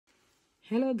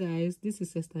Hello guys, this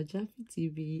is Esther Jaffe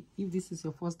TV. If this is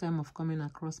your first time of coming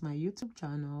across my YouTube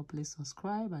channel, please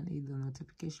subscribe and hit the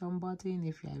notification button.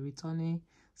 If you are a returning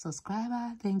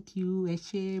subscriber, thank you.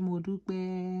 Eshe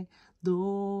Modupe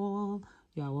Do.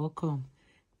 You are welcome.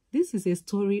 This is a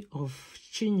story of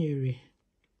Chinyere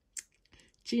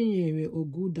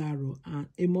Ogudaro,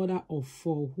 a mother of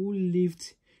 4 who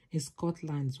lived in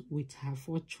Scotland with her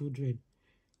 4 children,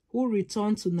 who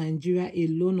returned to Nigeria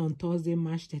alone on Thursday,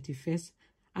 March 31st,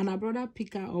 and her brother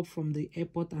picked her up from the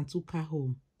airport and took her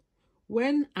home.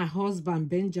 When her husband,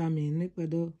 Benjamin,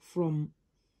 from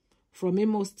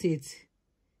Imo State,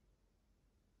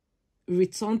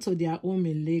 returned to their home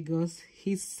in Lagos,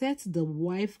 he set the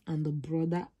wife and the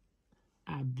brother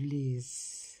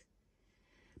ablaze.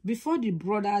 Before the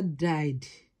brother died,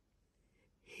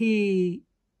 he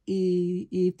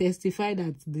testified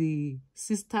that the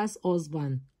sister's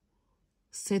husband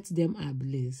set them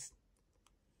ablaze.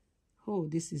 Oh,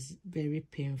 this is very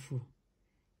painful.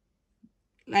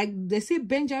 Like they say,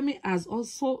 Benjamin has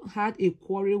also had a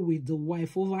quarrel with the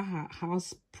wife over her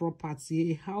house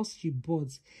property, a house she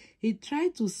bought. He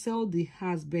tried to sell the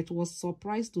house, but was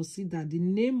surprised to see that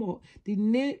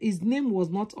his name was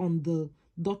not on the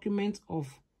document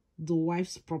of the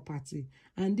wife's property,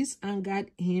 and this angered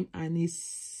him, and he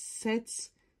sent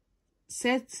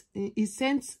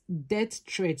death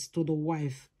threats to the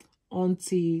wife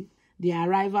until the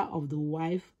arrival of the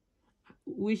wife,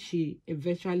 which he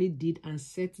eventually did, and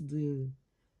set the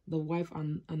wife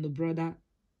and the brother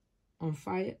on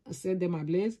fire, set them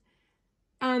ablaze.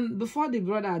 And before the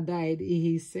brother died,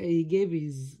 he gave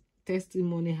his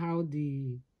testimony how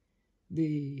the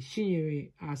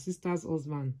Chinyere, our sister's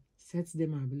husband, set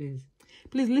them ablaze.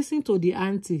 Please listen to the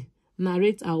auntie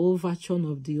narrate her whole version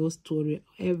of the whole story,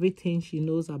 everything she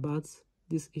knows about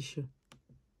this issue.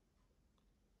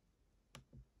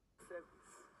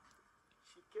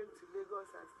 She came to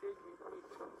Lagos and stayed with me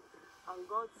too, and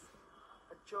got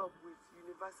a job with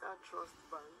Universal Trust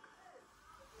Bank.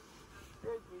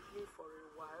 Stayed with me for a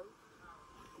while,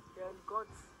 then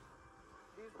got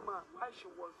this man while she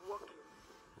was working.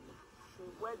 They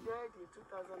wedded in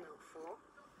 2004.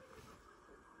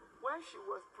 When she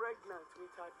was pregnant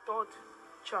with her 3rd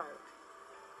child,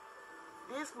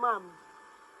 this man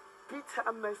beat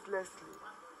her mercilessly.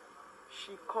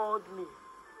 She called me.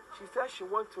 She said she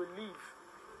wanted to leave.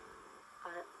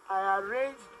 I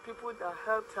arranged people that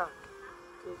helped her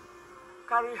to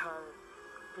carry her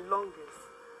belongings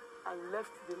and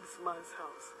left this man's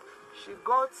house. She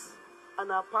got an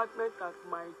apartment at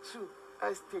my 2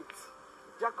 estate,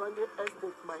 Jakonde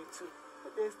Estate, my 2.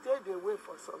 They stayed away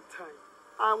for some time.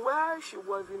 And while she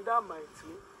was in that my 2,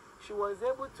 she was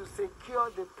able to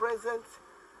secure the present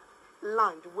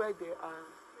land where they are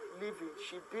living.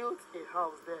 She built a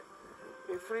house there,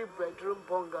 a 3-bedroom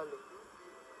bungalow.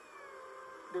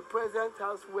 The present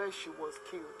house where she was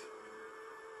killed.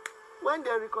 When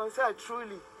they reconciled,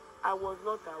 truly, I was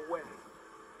not aware.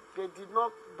 They did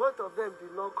not, both of them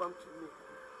did not come to me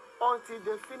until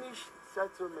they finished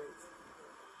settlement.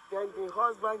 Then the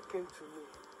husband came to me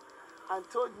and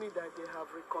told me that they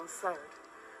have reconciled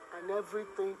and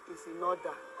everything is in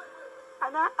order.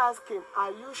 And I asked him,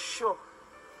 are you sure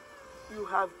you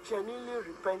have genuinely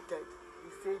repented? He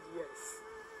said yes.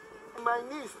 My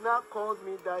niece now called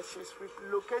me that she's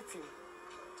relocating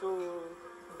to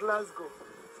Glasgow,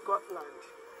 Scotland.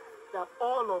 That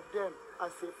all of them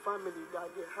as a family, that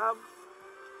they have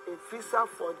a visa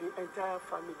for the entire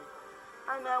family.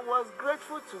 And I was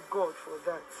grateful to God for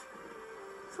that.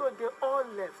 So they all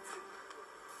left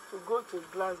to go to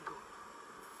Glasgow.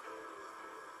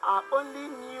 I only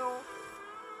knew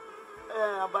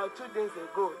about 2 days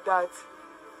ago that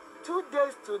 2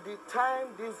 days to the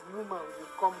time this woman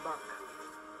will come back,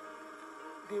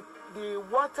 the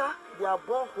water, their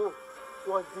borehole,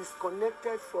 was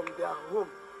disconnected from their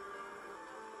home.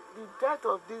 The death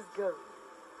of this girl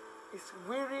is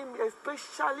wearying me,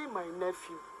 especially my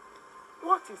nephew.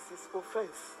 What is his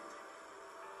offense?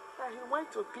 That he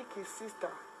went to pick his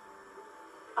sister,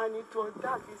 and it was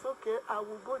dark. It's okay, I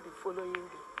will go the following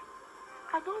day.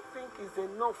 I don't think it's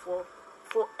enough for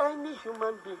any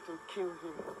human being to kill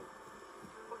him.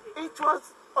 It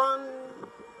was on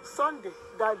Sunday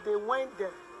that they went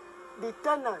there. The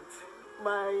tenant,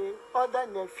 my other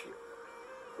nephew,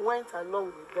 went along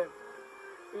with them.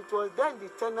 It was then the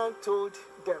tenant told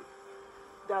them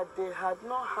that they had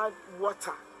not had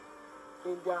water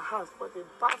in their house for the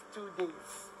past 2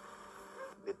 days.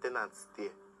 The tenants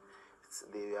there,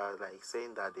 they are like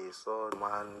saying that they saw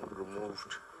man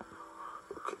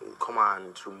come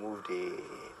and remove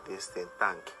this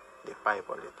tank, the pipe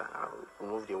or the tank,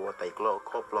 remove the water. He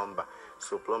called plumber.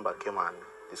 So plumber came and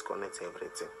disconnect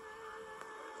everything.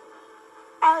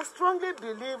 I strongly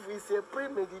believe it's a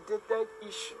premeditated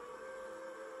issue.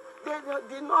 They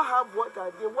did not have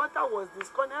water. The water was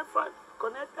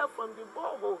connected from the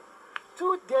borehole.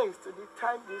 2 days to the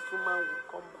time this woman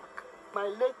will come back. My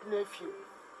late nephew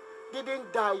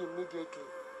didn't die immediately.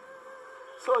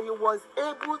 So he was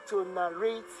able to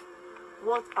narrate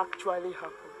what actually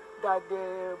happened. That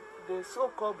the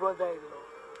so-called brother-in-law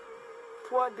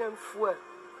poured them fuel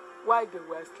while they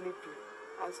were sleeping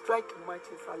and struck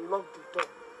matches and locked the door.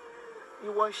 He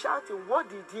was shouting, what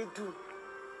did he do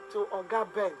to Oga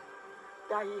Ben?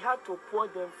 That he had to pour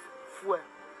them fuel,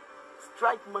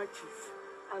 strike matches,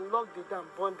 and lock the door and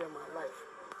burn them alive.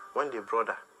 When the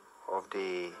brother of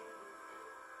the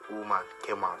woman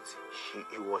came out,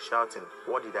 he was shouting,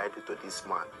 what did I do to this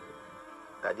man?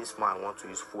 That this man wants to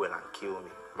use fuel and kill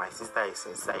me. My sister is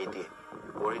inside there.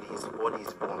 Already his body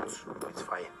is burnt with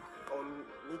fire. On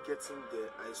me getting there,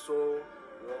 I saw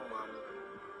one man.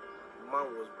 The man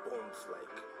was burnt,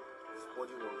 like his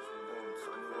body was burnt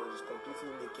and he was completely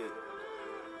naked.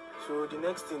 So the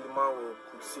next thing the man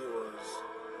could say was,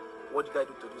 what did I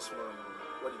do to this man?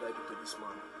 What did I do to this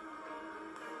man?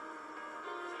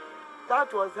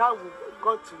 That was how we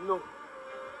got to know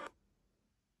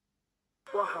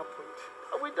what happened.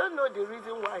 We don't know the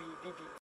reason why he did it.